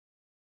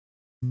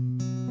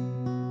William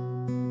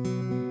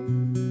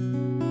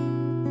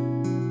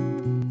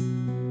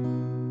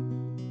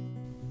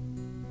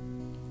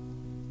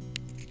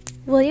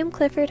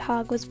Clifford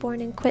Hogg was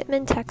born in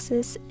Quitman,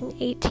 Texas in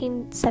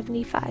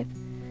 1875.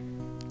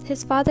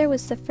 His father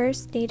was the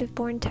first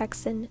native-born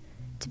Texan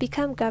to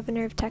become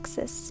governor of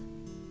Texas.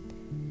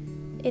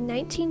 In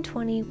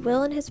 1920,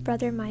 Will and his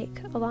brother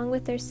Mike, along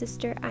with their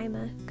sister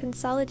Ima,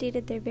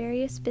 consolidated their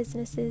various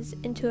businesses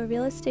into a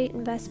real estate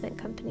investment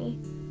company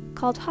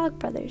called Hogg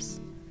Brothers.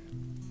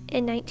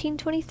 In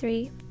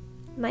 1923,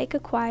 Mike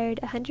acquired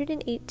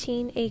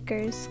 118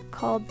 acres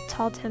called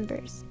Tall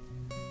Timbers,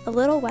 a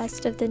little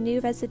west of the new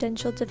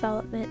residential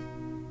development,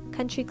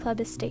 Country Club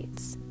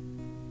Estates.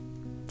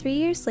 3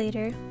 years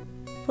later,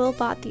 Will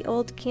bought the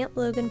old Camp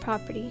Logan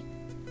property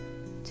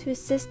to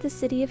assist the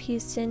city of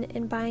Houston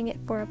in buying it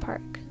for a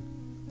park.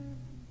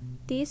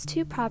 These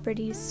two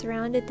properties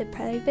surrounded the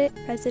private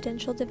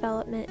residential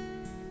development,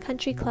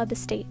 Country Club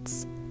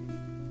Estates,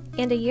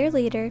 and a year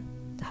later,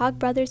 the Hogg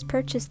brothers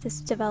purchased this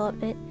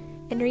development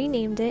and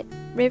renamed it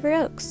River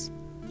Oaks.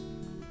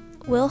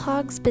 Will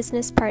Hogg's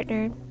business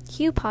partner,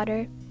 Hugh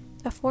Potter,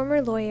 a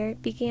former lawyer,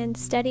 began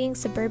studying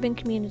suburban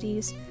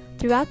communities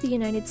throughout the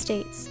United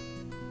States,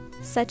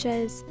 such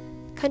as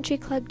Country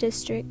Club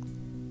District,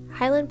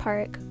 Highland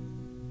Park,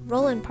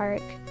 Roland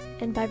Park,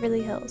 and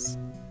Beverly Hills.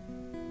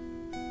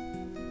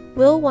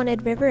 Will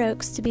wanted River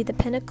Oaks to be the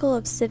pinnacle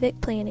of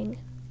civic planning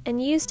and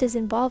used his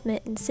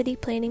involvement in City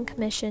Planning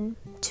Commission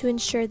to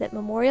ensure that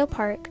Memorial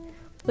Park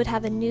would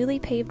have a newly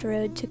paved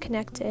road to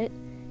connect it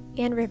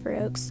and River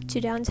Oaks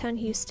to downtown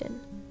Houston.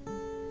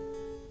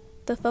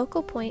 The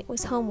focal point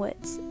was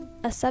Homewoods,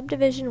 a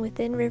subdivision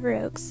within River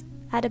Oaks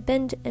at a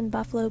bend in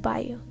Buffalo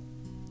Bayou,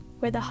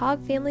 where the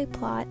Hogg family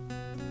plot,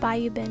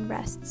 Bayou Bend,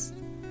 rests.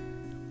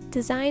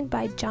 Designed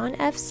by John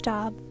F.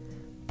 Staub,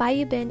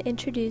 Bayou Bend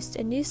introduced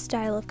a new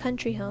style of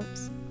country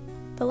homes,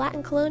 the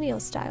Latin colonial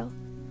style,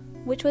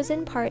 which was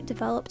in part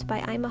developed by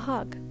Ima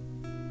Hogg.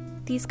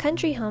 These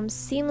country homes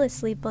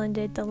seamlessly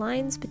blended the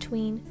lines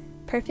between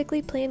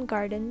perfectly planned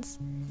gardens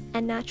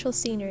and natural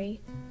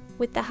scenery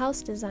with the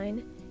house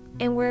design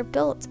and were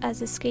built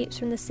as escapes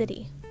from the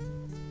city.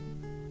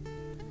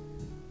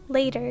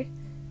 Later,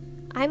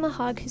 Ima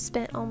Hogg, who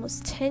spent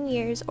almost 10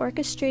 years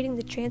orchestrating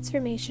the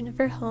transformation of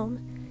her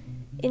home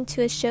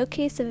into a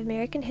showcase of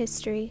American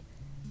history,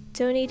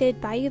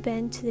 donated Bayou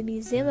Bend to the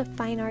Museum of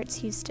Fine Arts,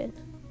 Houston.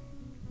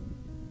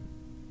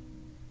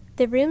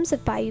 The rooms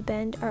of Bayou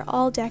Bend are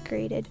all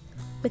decorated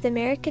with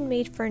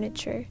American-made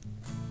furniture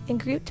and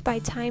grouped by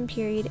time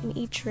period in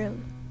each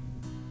room.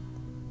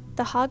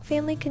 The Hogg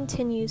family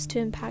continues to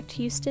impact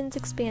Houston's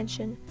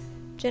expansion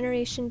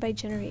generation by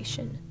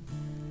generation.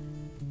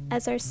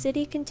 As our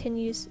city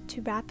continues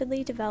to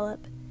rapidly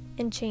develop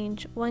and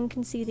change, one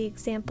can see the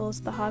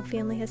examples the Hogg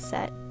family has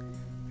set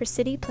for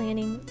city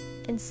planning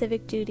and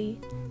civic duty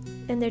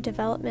in their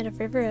development of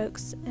River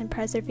Oaks and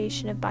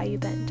preservation of Bayou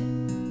Bend.